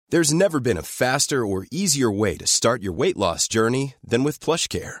There's never been a faster or easier way to start your weight loss journey than with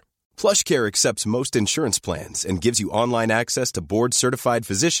PlushCare. PlushCare accepts most insurance plans and gives you online access to board-certified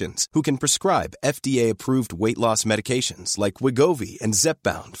physicians who can prescribe FDA-approved weight loss medications like Wegovy and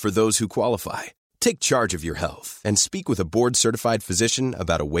Zepbound for those who qualify. Take charge of your health and speak with a board-certified physician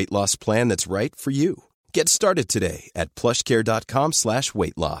about a weight loss plan that's right for you. Get started today at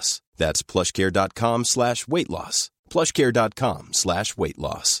plushcare.com/weight loss. That's plushcare.com/weight loss. plushcare.com/weight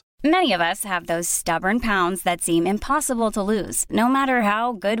loss. Many of us have those stubborn pounds that seem impossible to lose, no matter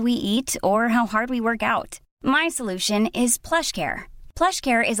how good we eat or how hard we work out. My solution is PlushCare.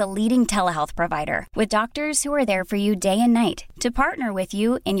 PlushCare is a leading telehealth provider with doctors who are there for you day and night to partner with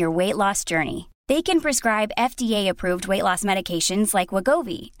you in your weight loss journey. They can prescribe FDA-approved weight loss medications like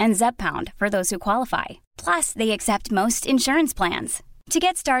Wegovy and Zepbound for those who qualify. Plus, they accept most insurance plans. To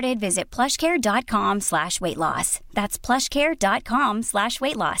get started, visit plushcare.com/weight loss. That's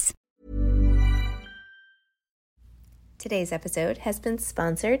plushcare.com/weight loss. Today's episode has been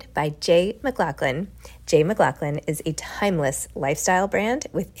sponsored by J. McLaughlin. J. McLaughlin is a timeless lifestyle brand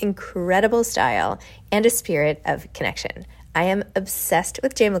with incredible style and a spirit of connection. I am obsessed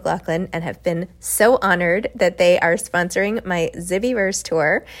with J. McLaughlin and have been so honored that they are sponsoring my Zibbyverse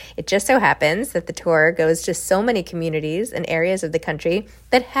tour. It just so happens that the tour goes to so many communities and areas of the country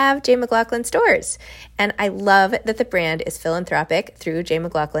that have J. McLaughlin stores. And I love that the brand is philanthropic through J.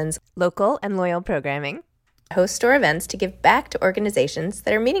 McLaughlin's local and loyal programming. Host store events to give back to organizations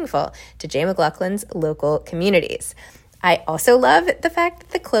that are meaningful to J. McLaughlin's local communities. I also love the fact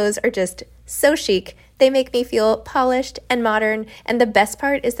that the clothes are just so chic. They make me feel polished and modern, and the best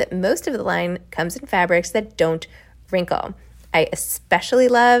part is that most of the line comes in fabrics that don't wrinkle. I especially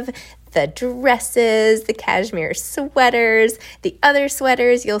love the dresses, the cashmere sweaters, the other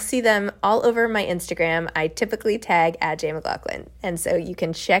sweaters. You'll see them all over my Instagram. I typically tag at J. McLaughlin, and so you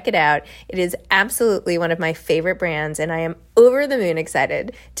can check it out. It is absolutely one of my favorite brands, and I am over the moon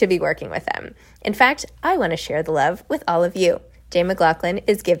excited to be working with them. In fact, I want to share the love with all of you. J. McLaughlin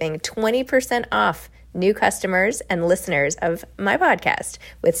is giving 20% off new customers and listeners of my podcast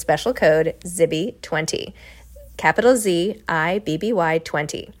with special code ZIBBY20, capital ZIBBY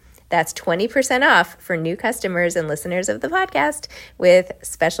 20. That's 20% off for new customers and listeners of the podcast with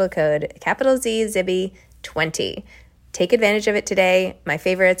special code capital Z ZIBBY20. Take advantage of it today. My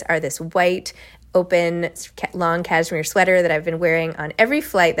favorites are this white, open, long cashmere sweater that I've been wearing on every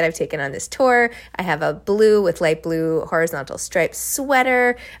flight that I've taken on this tour. I have a blue with light blue horizontal striped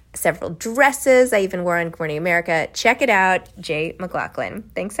sweater, several dresses I even wore on Good Morning America. Check it out, J. McLaughlin.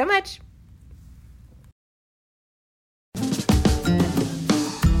 Thanks so much.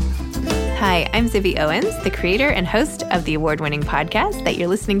 Hi, I'm Zibby Owens, the creator and host of the award-winning podcast that you're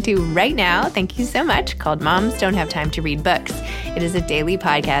listening to right now. Thank you so much, called Moms Don't Have Time to Read Books. It is a daily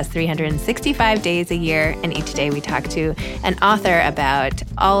podcast, 365 days a year, and each day we talk to an author about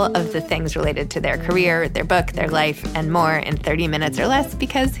all of the things related to their career, their book, their life, and more in 30 minutes or less,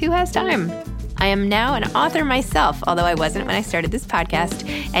 because who has time? I am now an author myself, although I wasn't when I started this podcast,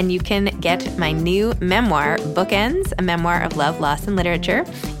 and you can get my new memoir, Bookends, a memoir of love, loss, and literature,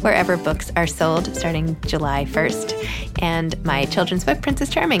 wherever books are sold starting July 1st, and my children's book, Princess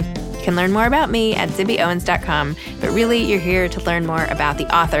Charming. You can learn more about me at zibbyowens.com, but really you're here to learn more about the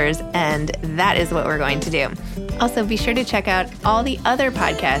authors, and that is what we're going to do. Also, be sure to check out all the other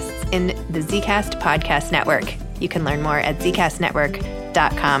podcasts in the Zcast Podcast Network. You can learn more at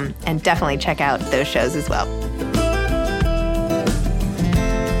zcastnetwork.com and definitely check out those shows as well.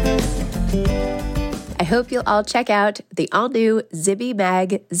 I hope you'll all check out the all-new Zibby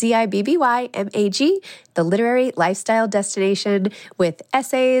Mag, ZIBBY-MAG, the literary lifestyle destination with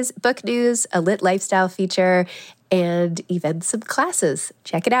essays, book news, a lit lifestyle feature, and even some classes.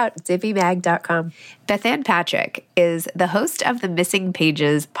 Check it out, zibbymag.com. Bethanne Patrick is the host of the Missing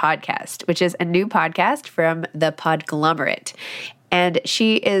Pages podcast, which is a new podcast from the Podglomerate. And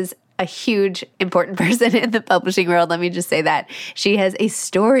she is a huge, important person in the publishing world. Let me just say that. She has a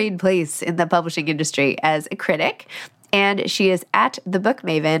storied place in the publishing industry as a critic. And she is at The Book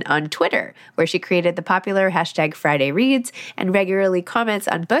Maven on Twitter, where she created the popular hashtag Friday Reads and regularly comments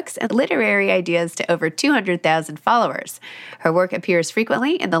on books and literary ideas to over 200,000 followers. Her work appears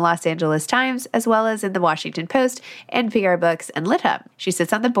frequently in the Los Angeles Times, as well as in the Washington Post, NPR Books, and LitHub. She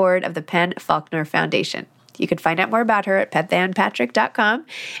sits on the board of the PEN/Faulkner Foundation. You can find out more about her at BethannePatrick.com,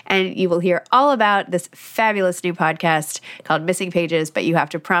 and you will hear all about this fabulous new podcast called Missing Pages, but you have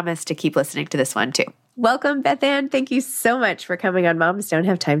to promise to keep listening to this one too. Welcome, Bethanne. Thank you so much for coming on Moms Don't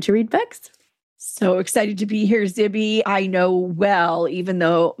Have Time to Read Books. So excited to be here, Zibby. I know well, even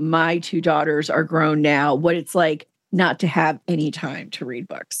though my two daughters are grown now, what it's like not to have any time to read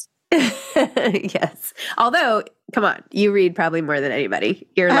books. Yes. Although, come on, you read probably more than anybody.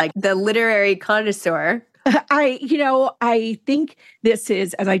 You're like the literary connoisseur. I think this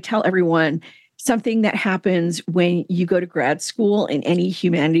is, as I tell everyone, something that happens when you go to grad school in any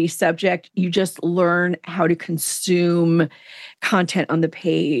humanities subject. You just learn how to consume content on the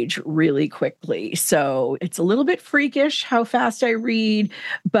page really quickly. So it's a little bit freakish how fast I read,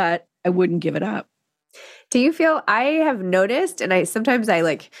 but I wouldn't give it up. Do you feel, I have noticed, and sometimes I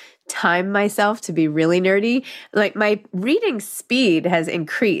like time myself to be really nerdy, like my reading speed has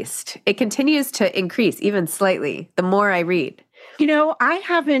increased. It continues to increase even slightly the more I read. I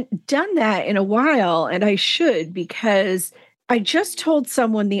haven't done that in a while, and I should, because I just told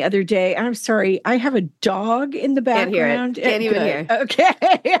someone the other day, I'm sorry, I have a dog in the background. Can't even hear.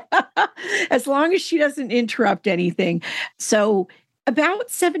 Okay. As long as she doesn't interrupt anything. So about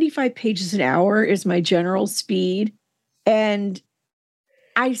 75 pages an hour is my general speed. And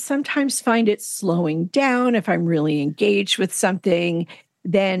I sometimes find it slowing down if I'm really engaged with something.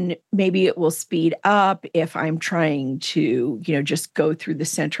 Then maybe it will speed up if I'm trying to, just go through the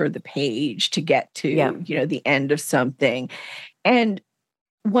center of the page to get to, the end of something. And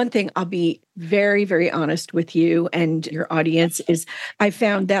one thing, I'll be very, very honest with you and your audience, is I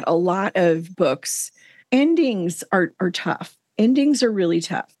found that a lot of books, endings are tough. Endings are really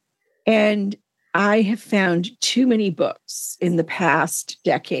tough. And I have found too many books in the past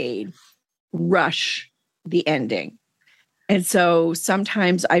decade rush the ending. And so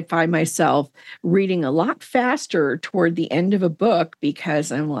sometimes I find myself reading a lot faster toward the end of a book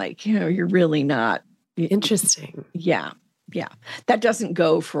because I'm like, you're really not. Interesting. Yeah. That doesn't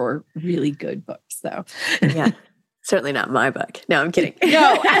go for really good books, though. Yeah. Certainly not my book. No, I'm kidding.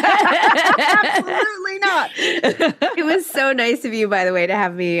 No, absolutely not. It was so nice of you, by the way, to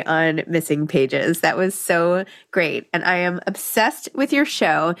have me on Missing Pages. That was so great. And I am obsessed with your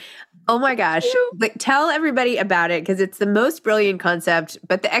show. Oh my gosh. But tell everybody about it, because it's the most brilliant concept,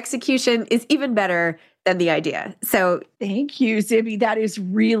 but the execution is even better than the idea. So thank you, Zibby. That is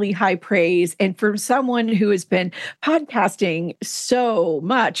really high praise. And for someone who has been podcasting so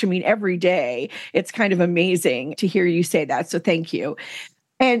much, every day, it's kind of amazing to hear you say that. So thank you.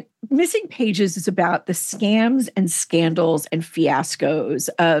 And Missing Pages is about the scams and scandals and fiascos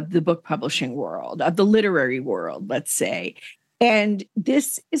of the book publishing world, of the literary world, let's say. And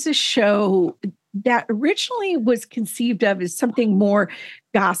this is a show that originally was conceived of as something more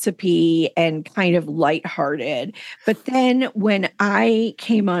gossipy and kind of lighthearted. But then when I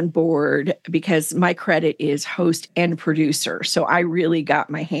came on board, because my credit is host and producer, so I really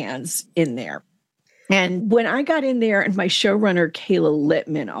got my hands in there. And when I got in there, and my showrunner, Kayla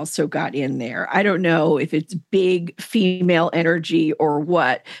Littman, also got in there, I don't know if it's big female energy or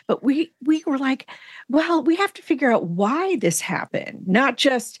what, but we were like, well, we have to figure out why this happened. Not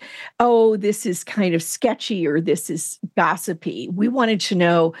just, this is kind of sketchy or this is gossipy. We wanted to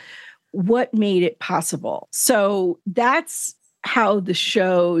know what made it possible. So that's how the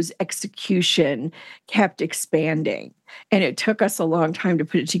show's execution kept expanding. And it took us a long time to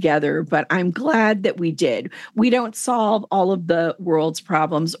put it together, but I'm glad that we did. We don't solve all of the world's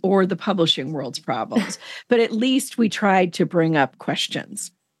problems or the publishing world's problems, but at least we tried to bring up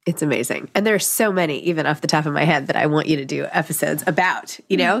questions. It's amazing. And there's so many, even off the top of my head, that I want you to do episodes about,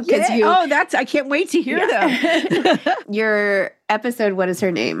 because I can't wait to hear them. Your episode, what is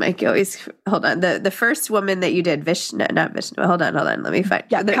her name? I always, hold on. The first woman that you did, not Vishnu. Hold on. Let me find.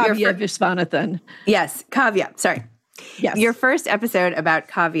 Yeah, Kavya Viswanathan. Yes, Kavya. Sorry. Yes. Your first episode about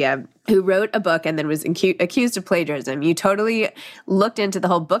Kavya, who wrote a book and then was accused of plagiarism. You totally looked into the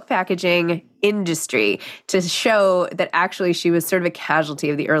whole book packaging industry to show that actually she was sort of a casualty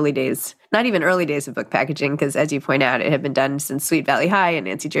of the early days, not even early days of book packaging, because as you point out, it had been done since Sweet Valley High and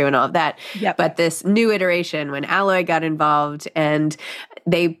Nancy Drew and all of that. Yep. But this new iteration when Alloy got involved and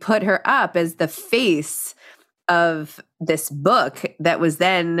they put her up as the face of this book that was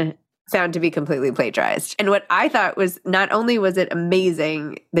then found to be completely plagiarized. And what I thought was, not only was it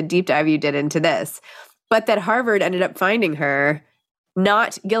amazing, the deep dive you did into this, but that Harvard ended up finding her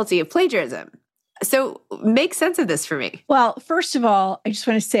not guilty of plagiarism. So make sense of this for me. Well, first of all, I just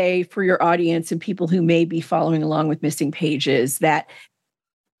want to say for your audience and people who may be following along with Missing Pages that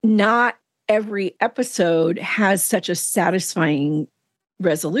not every episode has such a satisfying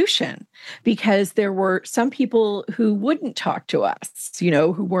resolution, because there were some people who wouldn't talk to us,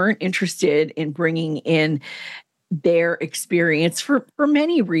 who weren't interested in bringing in their experience for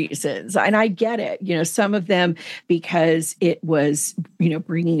many reasons. And I get it, some of them because it was,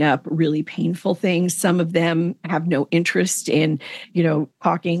 bringing up really painful things. Some of them have no interest in,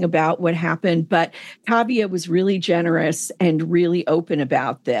 talking about what happened. But Tavia was really generous and really open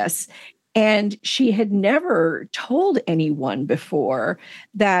about this. And she had never told anyone before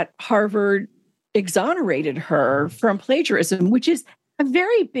that Harvard exonerated her from plagiarism, which is a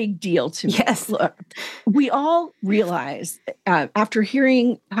very big deal to me. Yes. Look, we all realize after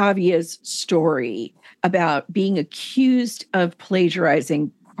hearing Tavia's story about being accused of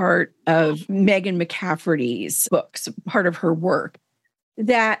plagiarizing part of Meghan McCafferty's books, part of her work,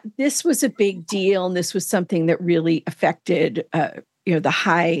 that this was a big deal. And this was something that really affected, the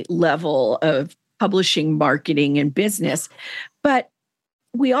high level of publishing, marketing, and business. But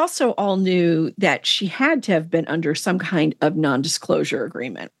we also all knew that she had to have been under some kind of non-disclosure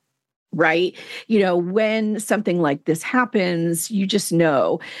agreement, right? When something like this happens, you just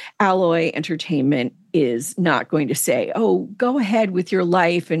know Alloy Entertainment is not going to say, oh, go ahead with your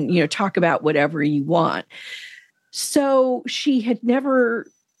life and, talk about whatever you want. So she had never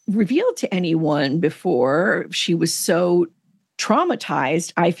revealed to anyone before. She was so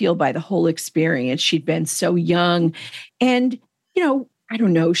traumatized, I feel, by the whole experience. She'd been so young and, I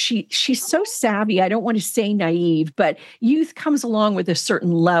don't know, she's so savvy. I don't want to say naive, but youth comes along with a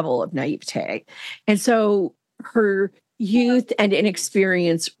certain level of naivete. And so her youth and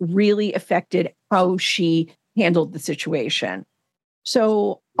inexperience really affected how she handled the situation.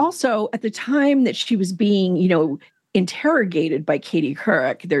 So also at the time that she was being, interrogated by Katie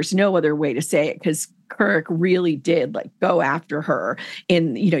Couric, there's no other way to say it because Couric really did go after her.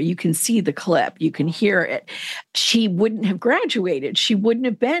 And, you can see the clip, you can hear it. She wouldn't have graduated. She wouldn't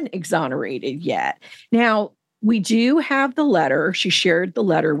have been exonerated yet. Now, we do have the letter. She shared the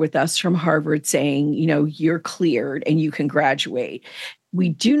letter with us from Harvard saying, you're cleared and you can graduate. We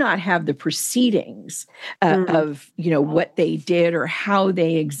do not have the proceedings of, what they did or how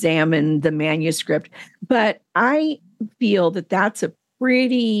they examined the manuscript. But I feel that that's a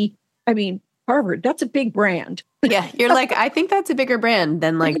pretty, Harvard, that's a big brand. Yeah, you're I think that's a bigger brand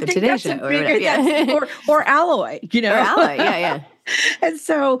than the Today Show or whatever. Yeah. or Alloy, Or Alloy, yeah. And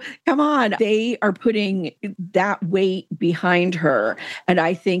so, come on, they are putting that weight behind her. And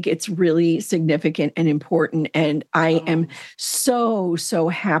I think it's really significant and important. And I am so, so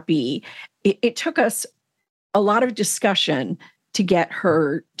happy. It took us a lot of discussion to get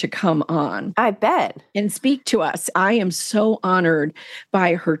her to come on. I bet. And speak to us. I am so honored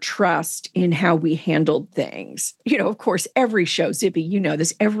by her trust in how we handled things. Of course, every show, Zippy,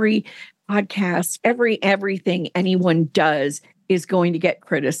 this, every podcast, everything anyone does is going to get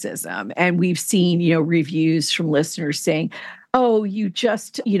criticism. And we've seen, reviews from listeners saying, oh, you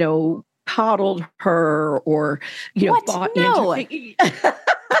just, coddled her or, bought No. into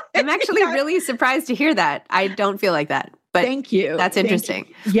I'm actually really surprised to hear that. I don't feel like that. But thank you. That's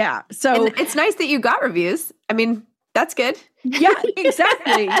interesting. Yeah. So and it's nice that you got reviews. That's good. Yeah,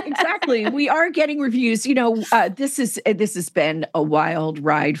 exactly. We are getting reviews. This has been a wild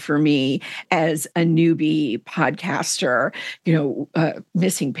ride for me as a newbie podcaster.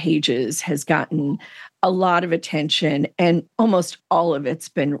 Missing Pages has gotten a lot of attention and almost all of it's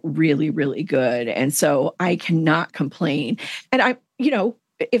been really, really good. And so I cannot complain. And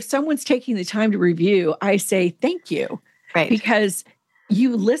if someone's taking the time to review, I say thank you. Right. Because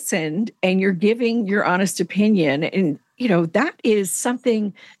you listened and you're giving your honest opinion. And, that is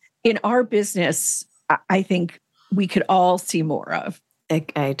something in our business, I think we could all see more of.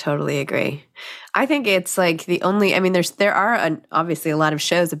 I totally agree. I think it's the only, there are obviously a lot of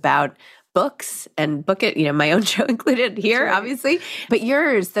shows about books and book it, my own show included here, right. Obviously, but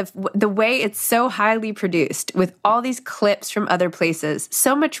yours, the way it's so highly produced with all these clips from other places,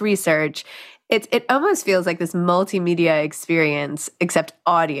 so much research, it almost feels like this multimedia experience, except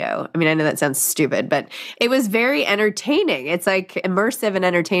audio. I know that sounds stupid, but it was very entertaining. It's immersive and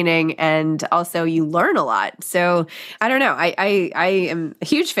entertaining, and also you learn a lot. So I don't know. I am a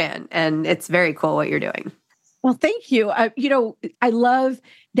huge fan, and it's very cool what you're doing. Well, thank you. I love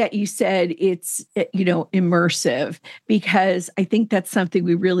that you said it's, immersive, because I think that's something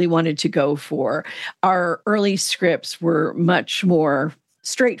we really wanted to go for. Our early scripts were much more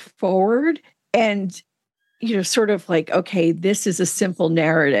straightforward and, sort of okay, this is a simple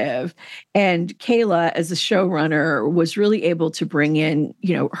narrative. And Kayla, as a showrunner, was really able to bring in,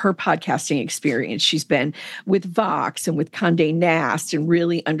 her podcasting experience. She's been with Vox and with Condé Nast and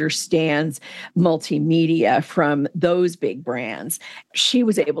really understands multimedia from those big brands. She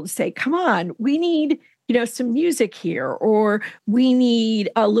was able to say, come on, we need, some music here, or we need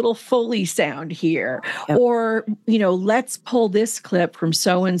a little Foley sound here, or, let's pull this clip from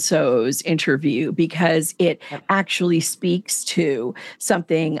so-and-so's interview because it actually speaks to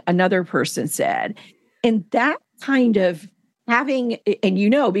something another person said. And that kind of having,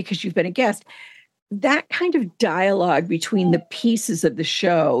 and because you've been a guest, that kind of dialogue between the pieces of the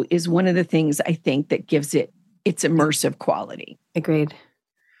show is one of the things I think that gives it its immersive quality. Agreed.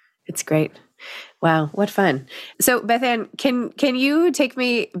 It's great. Wow, what fun. So Beth Ann, can you take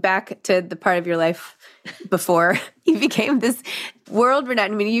me back to the part of your life before you became this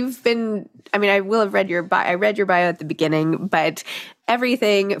world-renowned? I will have read your bio. I read your bio at the beginning, but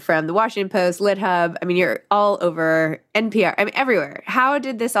everything from the Washington Post, LitHub, you're all over NPR, everywhere. How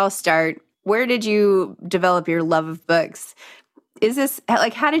did this all start? Where did you develop your love of books?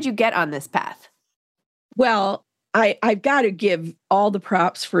 How did you get on this path? Well, I've got to give all the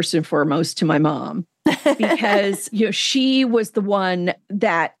props first and foremost to my mom because, she was the one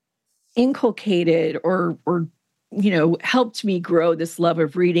that inculcated or helped me grow this love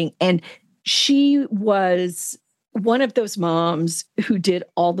of reading. And she was one of those moms who did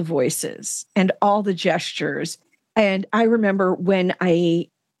all the voices and all the gestures. And I remember when I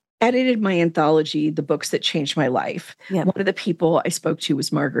edited my anthology, The Books That Changed My Life, one of the people I spoke to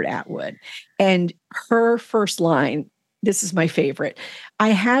was Margaret Atwood. And her first line, this is my favorite, "I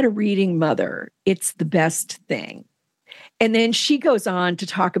had a reading mother. It's the best thing." And then she goes on to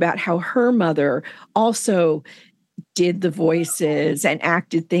talk about how her mother also did the voices and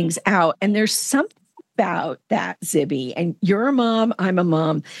acted things out. And there's something about that, Zibby, and you're a mom, I'm a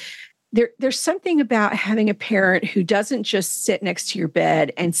mom. There's something about having a parent who doesn't just sit next to your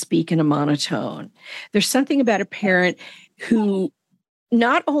bed and speak in a monotone. There's something about a parent who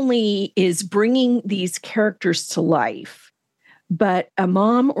not only is bringing these characters to life, but a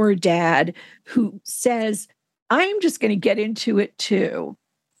mom or a dad who says, I'm just going to get into it too.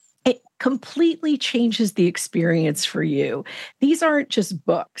 It completely changes the experience for you. These aren't just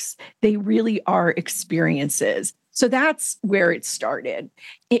books. They really are experiences. So that's where it started.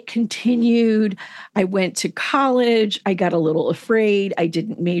 It continued. I went to college. I got a little afraid. I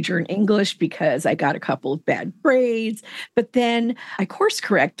didn't major in English because I got a couple of bad grades. But then I course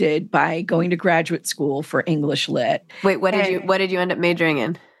corrected by going to graduate school for English Lit. Wait, what did you end up majoring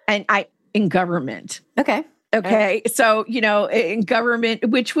in? In government. Okay. Okay. So, in government,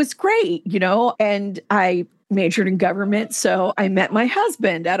 which was great, and I majored in government. So I met my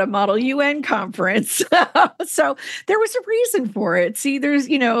husband at a Model UN conference. So there was a reason for it. See, there's,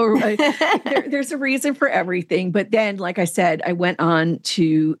 there's a reason for everything. But then, like I said, I went on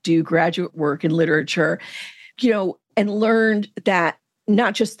to do graduate work in literature, and learned that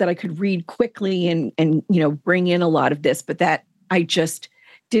not just that I could read quickly and bring in a lot of this, but that I just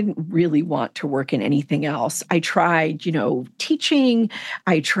didn't really want to work in anything else. I tried, teaching,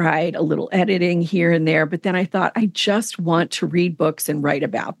 I tried a little editing here and there, but then I thought, I just want to read books and write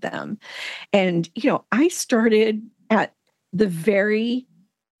about them. And, I started at the very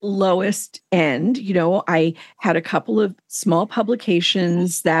lowest end. I had a couple of small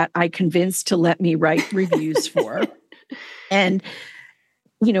publications that I convinced to let me write reviews for. And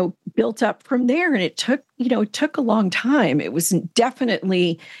built up from there. And it took a long time. It was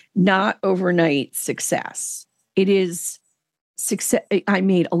definitely not overnight success. It is success. I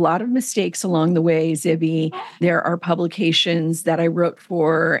made a lot of mistakes along the way, Zibby. There are publications that I wrote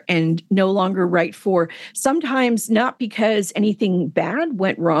for and no longer write for, sometimes not because anything bad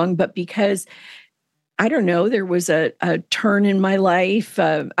went wrong, but because I don't know, there was a turn in my life.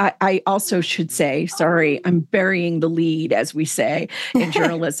 I also should say, sorry, I'm burying the lead, as we say in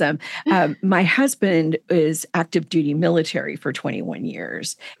journalism. My husband is active duty military for 21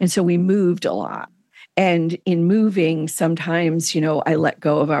 years. And so we moved a lot. And in moving, sometimes, I let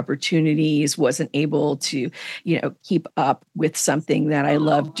go of opportunities, wasn't able to, keep up with something that I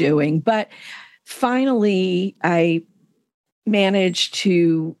love doing. But finally, I managed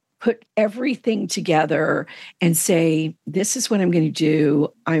to put everything together and say, this is what I'm going to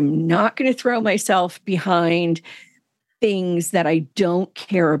do. I'm not going to throw myself behind things that I don't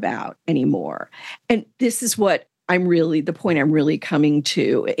care about anymore. And this is what the point I'm really coming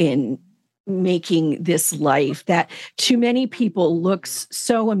to in making this life that to many people looks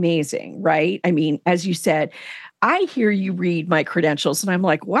so amazing, right? As you said, I hear you read my credentials and I'm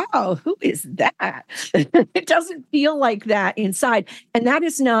like, wow, who is that? It doesn't feel like that inside. And that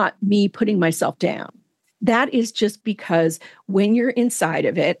is not me putting myself down. That is just because when you're inside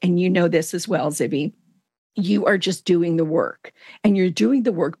of it, and you know this as well, Zibby, you are just doing the work, and you're doing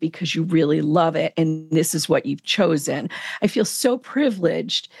the work because you really love it. And this is what you've chosen. I feel so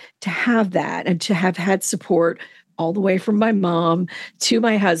privileged to have that and to have had support all the way from my mom to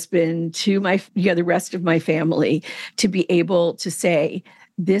my husband, to the rest of my family, to be able to say,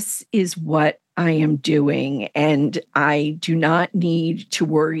 this is what I am doing. And I do not need to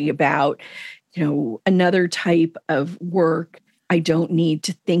worry about, another type of work. I don't need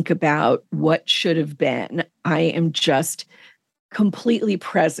to think about what should have been. I am just completely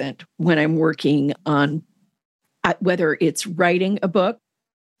present when I'm working on whether it's writing a book,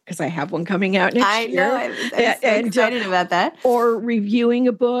 because I have one coming out next year. I know. I'm so excited about that. Or reviewing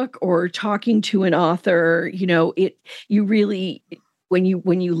a book or talking to an author. You really, when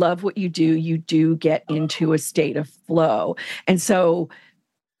you love what you do get into a state of flow. And so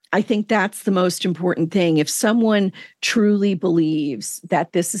I think that's the most important thing. If someone truly believes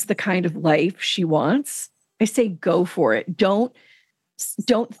that this is the kind of life she wants, I say go for it. Don't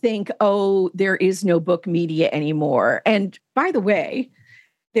think, oh, there is no book media anymore. And by the way,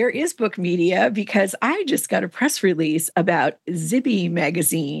 there is book media, because I just got a press release about Zibby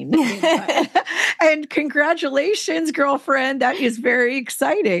magazine. And congratulations, girlfriend. That is very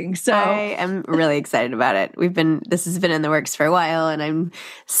exciting. So I am really excited about it. This has been in the works for a while, and I'm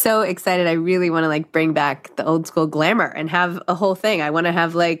so excited. I really want to bring back the old school glamour and have a whole thing. I want to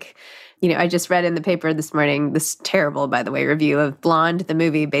have I just read in the paper this morning, this terrible, by the way, review of Blonde, the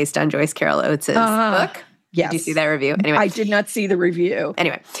movie based on Joyce Carol Oates' book. Yes. Did you see that review? Anyway, I did not see the review.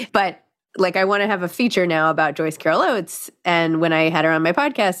 Anyway, but I want to have a feature now about Joyce Carol Oates. And when I had her on my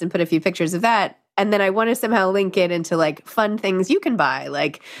podcast and put a few pictures of that, and then I want to somehow link it into fun things you can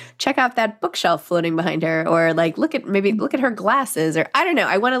buy, check out that bookshelf floating behind her, or look at her glasses, or I don't know.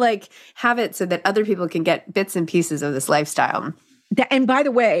 I want to have it so that other people can get bits and pieces of this lifestyle. And by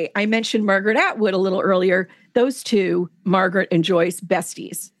the way, I mentioned Margaret Atwood a little earlier. Those two, Margaret and Joyce,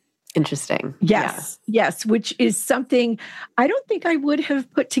 besties. Interesting. Yes. Yeah. Yes. Which is something I don't think I would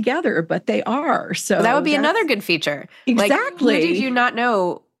have put together, but they are. So that would be another good feature. Exactly. Who did you not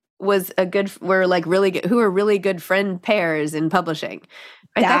know were really good, who are really good friend pairs in publishing?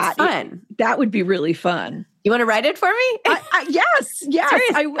 Right? That's fun. That would be really fun. You want to write it for me? Yes.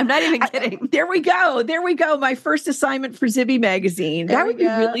 I'm not even kidding. There we go. My first assignment for Zibby magazine. That would be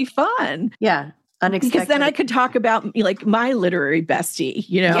really fun. Yeah. Unexpected. Because then I could talk about my literary bestie,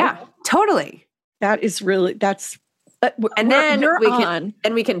 Yeah, totally. That is really, and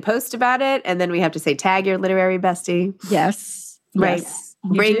then we can post about it, and then we have to say, tag your literary bestie. Yes. Right. Yes,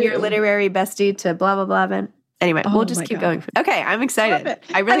 bring your literary bestie to blah, blah, blah event. Anyway, we'll just keep going. Okay, I'm excited.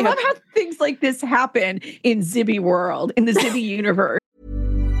 I love how things like this happen in Zibby world, in the Zibby universe.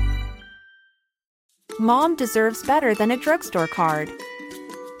 Mom deserves better than a drugstore card.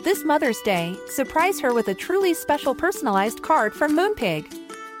 This Mother's Day, surprise her with a truly special personalized card from Moonpig.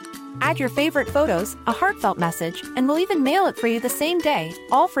 Add your favorite photos, a heartfelt message, and we'll even mail it for you the same day,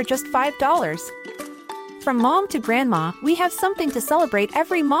 all for just $5. From mom to grandma, we have something to celebrate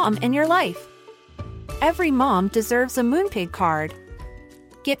every mom in your life. Every mom deserves a Moonpig card.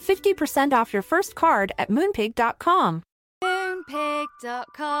 Get 50% off your first card at Moonpig.com.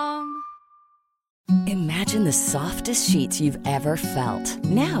 Moonpig.com. Imagine the softest sheets you've ever felt.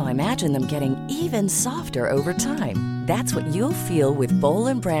 Now imagine them getting even softer over time. That's what you'll feel with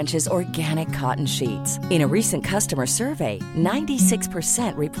Boll & Branch's organic cotton sheets. In a recent customer survey,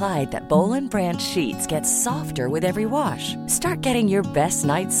 96% replied that Boll & Branch sheets get softer with every wash. Start getting your best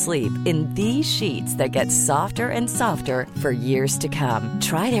night's sleep in these sheets that get softer and softer for years to come.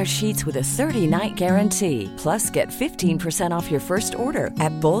 Try their sheets with a 30-night guarantee. Plus, get 15% off your first order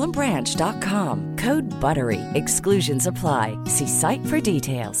at bollandbranch.com. Code BUTTERY. Exclusions apply. See site for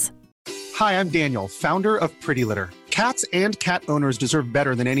details. Hi, I'm Daniel, founder of Pretty Litter. Cats and cat owners deserve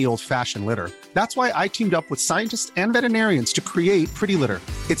better than any old-fashioned litter. That's why I teamed up with scientists and veterinarians to create Pretty Litter.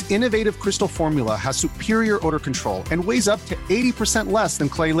 Its innovative crystal formula has superior odor control and weighs up to 80% less than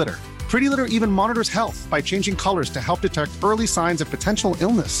clay litter. Pretty Litter even monitors health by changing colors to help detect early signs of potential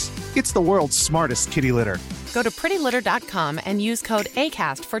illness. It's the world's smartest kitty litter. Go to prettylitter.com and use code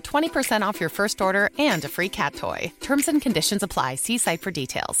ACAST for 20% off your first order and a free cat toy. Terms and conditions apply. See site for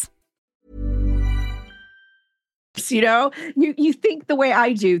details. You think the way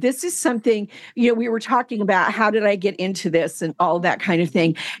I do. This is something, we were talking about how did I get into this and all that kind of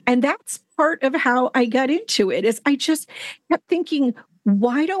thing. And that's part of how I got into it, is I just kept thinking,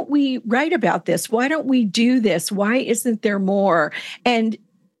 why don't we write about this? Why don't we do this? Why isn't there more? And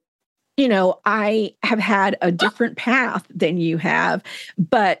I have had a different path than you have,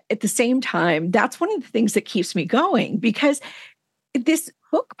 but at the same time, that's one of the things that keeps me going, because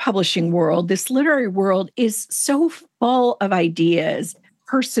book publishing world, this literary world, is so full of ideas,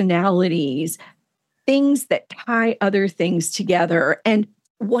 personalities, things that tie other things together. And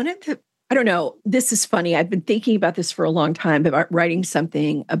one of the, I don't know, this is funny. I've been thinking about this for a long time, about writing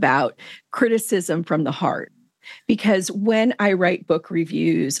something about criticism from the heart. Because when I write book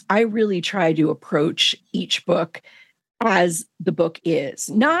reviews, I really try to approach each book as the book is,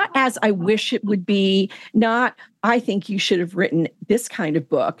 not as I wish it would be, not I think you should have written this kind of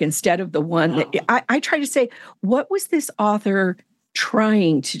book instead of the one that I try to say, what was this author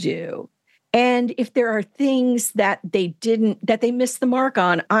trying to do? And if there are things that they missed the mark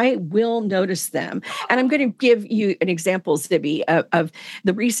on, I will notice them. And I'm going to give you an example, Zibby, of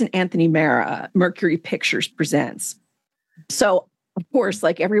the recent Anthony Marra Mercury Pictures Presents. So, of course,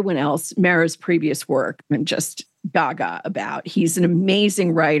 like everyone else, Marra's previous work, I'm just gaga about. He's an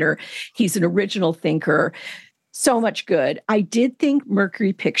amazing writer. He's an original thinker. So much good. I did think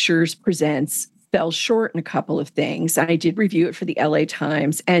Mercury Pictures Presents fell short in a couple of things. I did review it for the LA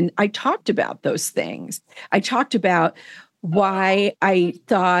Times, and I talked about those things. I talked about why I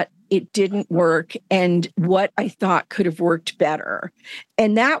thought it didn't work and what I thought could have worked better.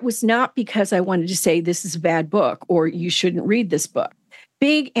 And that was not because I wanted to say this is a bad book or you shouldn't read this book.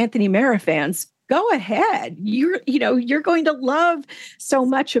 Big Anthony Marra fans, go ahead. You're going to love so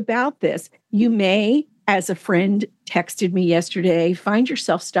much about this. You may, as a friend texted me yesterday, find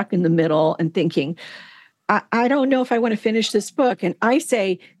yourself stuck in the middle and thinking, I don't know if I want to finish this book. And I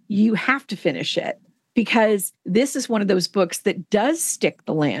say, you have to finish it, because this is one of those books that does stick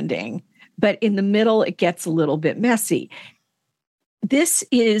the landing, but in the middle, it gets a little bit messy. This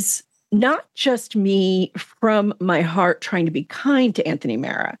is not just me from my heart trying to be kind to Anthony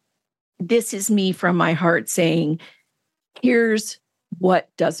Marra. This is me from my heart saying, here's what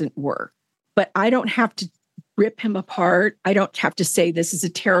doesn't work. But I don't have to rip him apart. I don't have to say this is a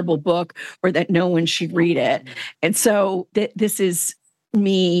terrible book or that no one should read it. And so this is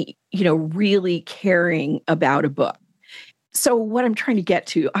me, really caring about a book. So what I'm trying to get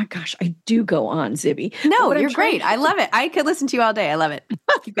to, oh gosh, I do go on, Zibby. No, you're great. I love it. I could listen to you all day. I love it.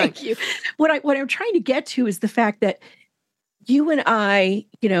 Thank you. What I'm trying to get to is the fact that you and I,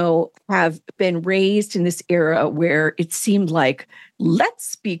 have been raised in this era where it seemed like,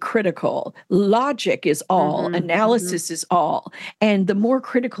 let's be critical. Logic is all. Analysis is all. And the more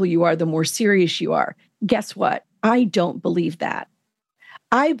critical you are, the more serious you are. Guess what? I don't believe that.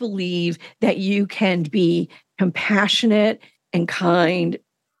 I believe that you can be compassionate and kind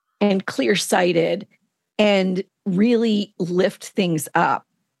and clear-sighted and really lift things up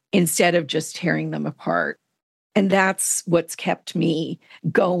instead of just tearing them apart. And that's what's kept me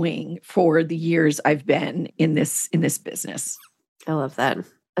going for the years I've been in this business. I love that.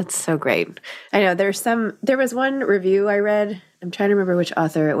 That's so great. I know there was one review I read. I'm trying to remember which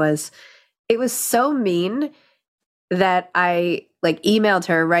author it was. It was so mean that I emailed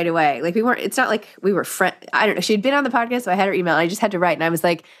her right away. It's not like we were friends. I don't know. She'd been on the podcast, so I had her email and I just had to write. And I was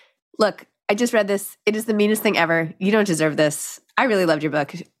like, look, I just read this. It is the meanest thing ever. You don't deserve this. I really loved your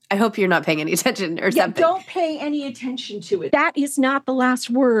book. I hope you're not paying any attention or something. Don't pay any attention to it. That is not the last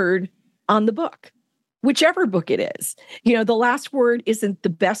word on the book, whichever book it is. The last word isn't the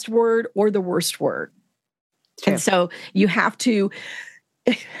best word or the worst word. True. And so you have to,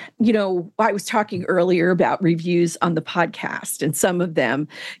 I was talking earlier about reviews on the podcast, and some of them,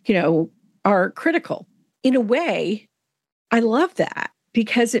 are critical. In a way, I love that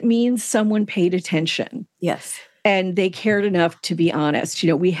because it means someone paid attention. Yes. And they cared enough to be honest.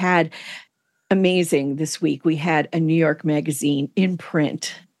 We had amazing this week. We had a New York Magazine in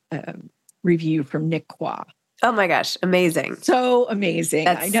print review from Nick Quah. Oh my gosh, amazing. So amazing.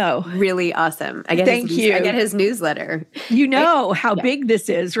 That's I know. Really awesome. I get his newsletter. How big this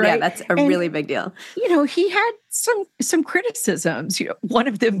is, right? Yeah, that's a really big deal. He had some criticisms, one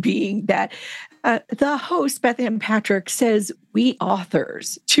of them being that the host, Beth Ann Patrick, says we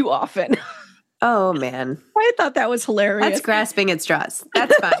authors too often. Oh, man. I thought that was hilarious. That's grasping at straws.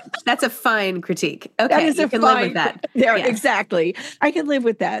 That's fine. That's a fine critique. Okay, you can live with that. Yeah, yes. Exactly. I can live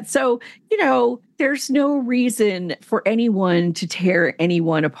with that. So, there's no reason for anyone to tear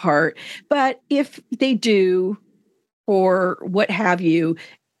anyone apart. But if they do, or what have you,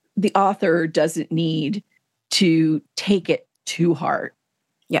 the author doesn't need to take it to heart.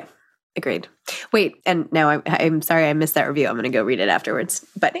 Yeah. Agreed. Wait, and now I'm sorry I missed that review. I'm going to go read it afterwards.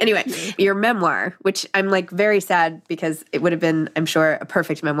 But anyway, your memoir, which I'm like very sad because it would have been, I'm sure, a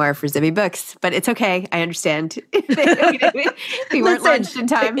perfect memoir for Zibby Books, but it's okay. I understand. We weren't launched in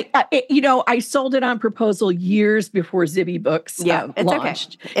time. I sold it on proposal years before Zibby Books it's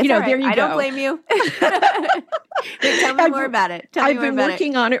launched. Okay. It's all right. There you go. I don't blame you. Tell me more about it. I've been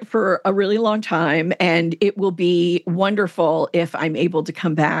working on it for a really long time, and it will be wonderful if I'm able to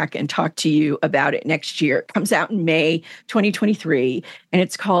come back and talk to you about it next year. It comes out in May 2023, and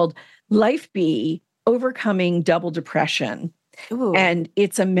it's called Life Be: Overcoming Double Depression. Ooh. And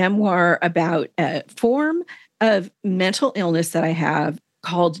it's a memoir about a form of mental illness that I have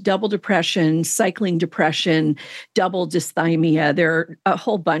called double depression, cycling depression, double dysthymia. There are a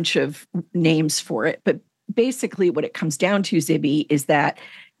whole bunch of names for it, but basically what it comes down to, Zibby, is that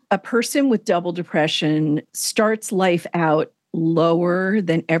a person with double depression starts life out lower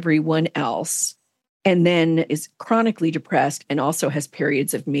than everyone else and then is chronically depressed and also has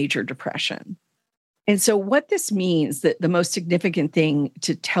periods of major depression. And so what this means, that the most significant thing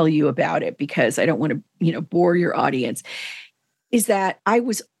to tell you about it, because I don't want to, bore your audience, is that I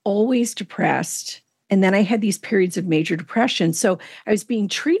was always depressed. And then I had these periods of major depression. So I was being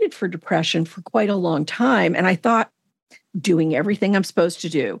treated for depression for quite a long time. And I thought, doing everything I'm supposed to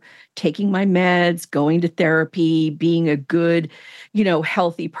do, taking my meds, going to therapy, being a good,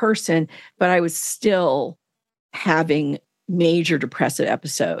 healthy person, but I was still having major depressive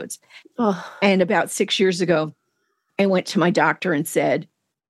episodes. Oh. And about 6 years ago, I went to my doctor and said,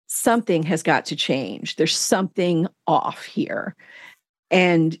 something has got to change. There's something off here.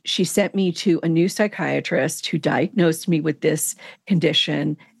 And she sent me to a new psychiatrist who diagnosed me with this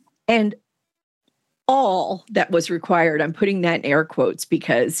condition. And all that was required, I'm putting that in air quotes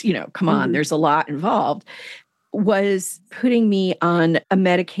because, come on, there's a lot involved, was putting me on a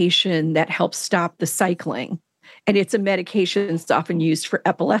medication that helps stop the cycling. And it's a medication that's often used for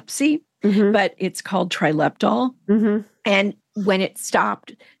epilepsy, but it's called Trileptal. Mm-hmm. And when it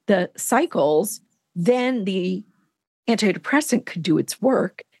stopped the cycles, then the antidepressant could do its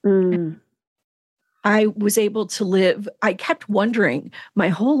work. Mm. I was able to live. I kept wondering my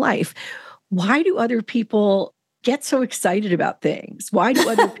whole life, why do other people get so excited about things? Why do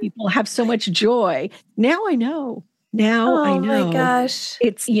other people have so much joy? Now I know. I know. Oh my gosh.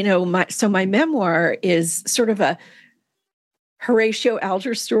 It's, my memoir is sort of a Horatio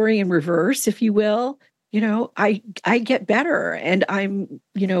Alger story in reverse, if you will. I get better and I'm,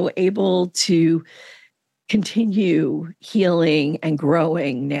 able to continue healing and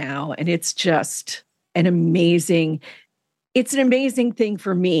growing now. And it's just an amazing thing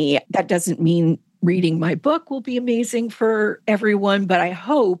for me. That doesn't mean reading my book will be amazing for everyone, but I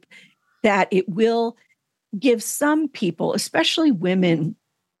hope that it will give some people, especially women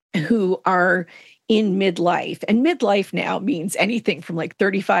who are in midlife, and midlife now means anything from like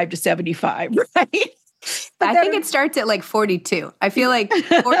 35 to 75, right? I think it starts at like 42. I feel like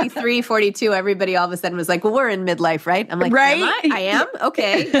 43, 42, everybody all of a sudden was like, well, we're in midlife, right? I'm like, right? I am?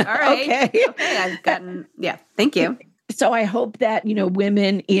 Okay. All right. Okay. I've gotten, thank you. So I hope that,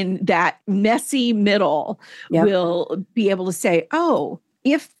 women in that messy middle will be able to say, oh,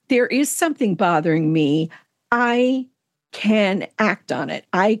 if there is something bothering me, I can act on it.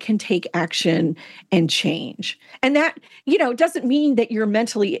 I can take action and change. And that, doesn't mean that you're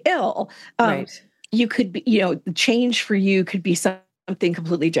mentally ill. Right. You could be, the change for you could be something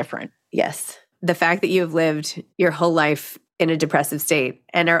completely different. Yes. The fact that you have lived your whole life in a depressive state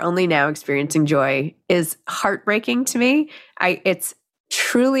and are only now experiencing joy is heartbreaking to me. It's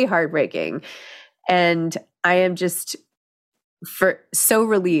truly heartbreaking. And I am just so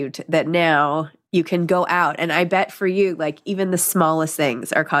relieved that now you can go out. And I bet for you, like even the smallest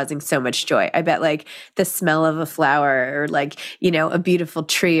things are causing so much joy. I bet like the smell of a flower or like, a beautiful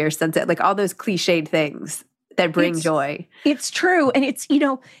tree or sunset, like all those cliched things that bring joy. It's true. And it's,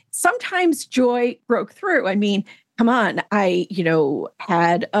 sometimes joy broke through. I mean, come on, I,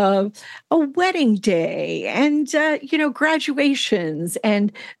 had a wedding day and, graduations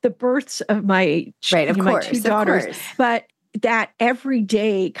and the births of my, my two daughters. But that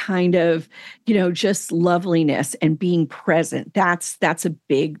everyday kind of, just loveliness and being present, that's a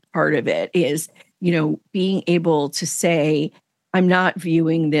big part of it is, being able to say, I'm not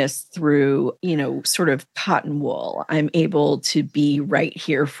viewing this through, sort of cotton wool. I'm able to be right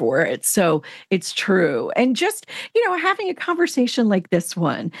here for it. So it's true. And just, having a conversation like this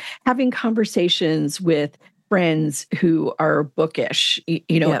one, having conversations with friends who are bookish,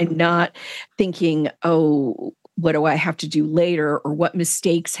 and not thinking, oh, what do I have to do later? Or what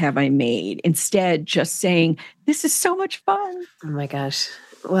mistakes have I made? Instead, just saying, this is so much fun. Oh my gosh.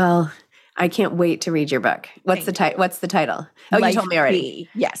 Well, I can't wait to read your book. What's the title? Oh, Life you told me already. B.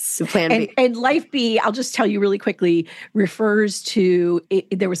 Yes. Plan B. And Life B, I'll just tell you really quickly, refers to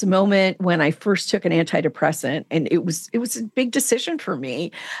there was a moment when I first took an antidepressant, and it was a big decision for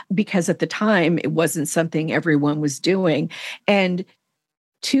me because at the time it wasn't something everyone was doing. And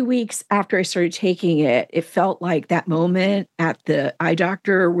 2 weeks after I started taking it, it felt like that moment at the eye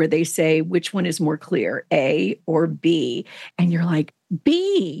doctor where they say, which one is more clear, A or B? And you're like,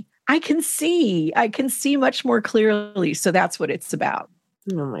 B, I can see much more clearly. So that's what it's about.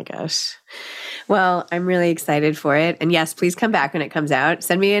 Oh my gosh. Well, I'm really excited for it. And yes, please come back when it comes out.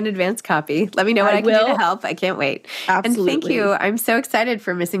 Send me an advance copy. Let me know what I can do to help. I can't wait. Absolutely. And thank you. I'm so excited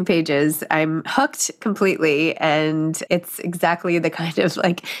for Missing Pages. I'm hooked completely. And it's exactly the kind of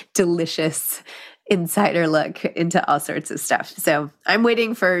like delicious insider look into all sorts of stuff. So I'm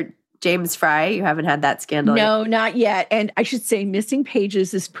waiting for James Fry. You haven't had that scandal yet? No, not yet. And I should say Missing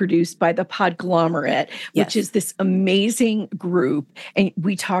Pages is produced by the Podglomerate, which is this amazing group. And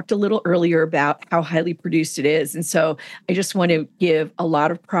we talked a little earlier about how highly produced it is. And so I just want to give a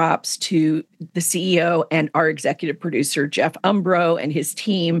lot of props to the CEO and our executive producer, Jeff Umbro, and his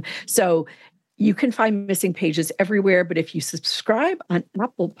team. So you can find Missing Pages everywhere, but if you subscribe on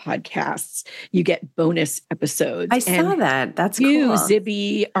Apple Podcasts, you get bonus episodes. I saw that. That's cool. You,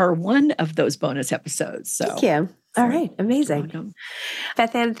 Zibby, are one of those bonus episodes. So thank you. All right. Amazing.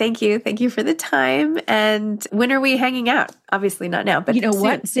 Beth Ann, thank you. Thank you for the time. And when are we hanging out? Obviously not now, but you know soon.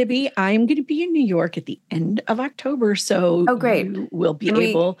 what, Zibby? I'm going to be in New York at the end of October. So great. You will be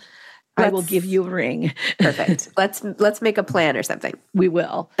able... I will give you a ring. Perfect. Let's make a plan or something. We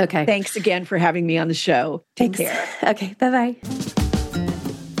will. Okay. Thanks again for having me on the show. Take care. Okay. Bye-bye.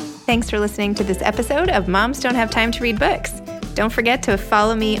 Thanks for listening to this episode of Moms Don't Have Time to Read Books. Don't forget to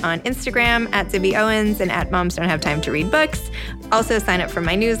follow me on Instagram at Zibby Owens and at Moms Don't Have Time to Read Books. Also sign up for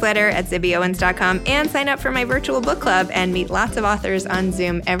my newsletter at zibbyowens.com and sign up for my virtual book club and meet lots of authors on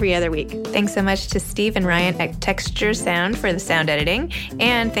Zoom every other week. Thanks so much to Steve and Ryan at Texture Sound for the sound editing.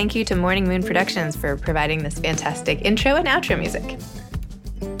 And thank you to Morning Moon Productions for providing this fantastic intro and outro music.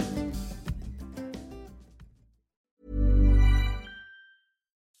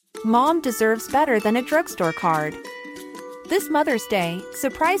 Mom deserves better than a drugstore card. This Mother's Day,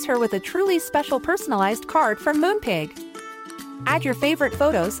 surprise her with a truly special personalized card from Moonpig. Add your favorite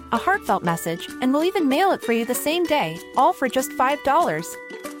photos, a heartfelt message, and we'll even mail it for you the same day, all for just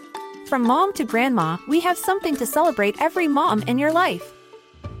 $5. From mom to grandma, we have something to celebrate every mom in your life.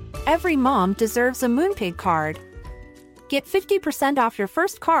 Every mom deserves a Moonpig card. Get 50% off your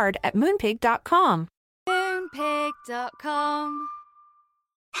first card at moonpig.com. Moonpig.com.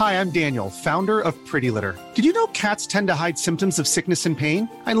 Hi, I'm Daniel, founder of Pretty Litter. Did you know cats tend to hide symptoms of sickness and pain?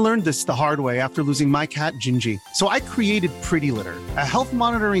 I learned this the hard way after losing my cat, Gingy. So I created Pretty Litter, a health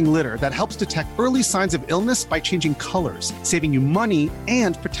monitoring litter that helps detect early signs of illness by changing colors, saving you money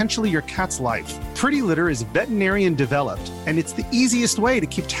and potentially your cat's life. Pretty Litter is veterinarian developed, and it's the easiest way to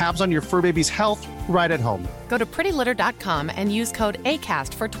keep tabs on your fur baby's health right at home. Go to prettylitter.com and use code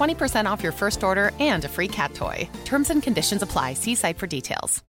ACAST for 20% off your first order and a free cat toy. Terms and conditions apply. See site for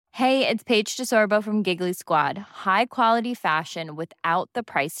details. Hey, it's Paige DeSorbo from Giggly Squad. High quality fashion without the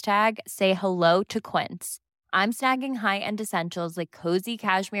price tag. Say hello to Quince. I'm snagging high-end essentials like cozy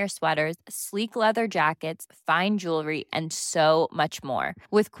cashmere sweaters, sleek leather jackets, fine jewelry, and so much more.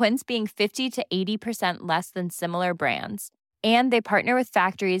 With Quince being 50 to 80% less than similar brands. And they partner with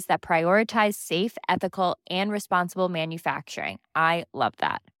factories that prioritize safe, ethical, and responsible manufacturing. I love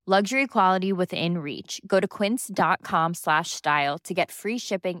that. Luxury quality within reach. Go to quince.com/style to get free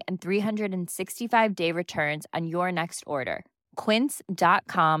shipping and 365-day returns on your next order.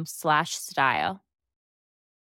 Quince.com/style.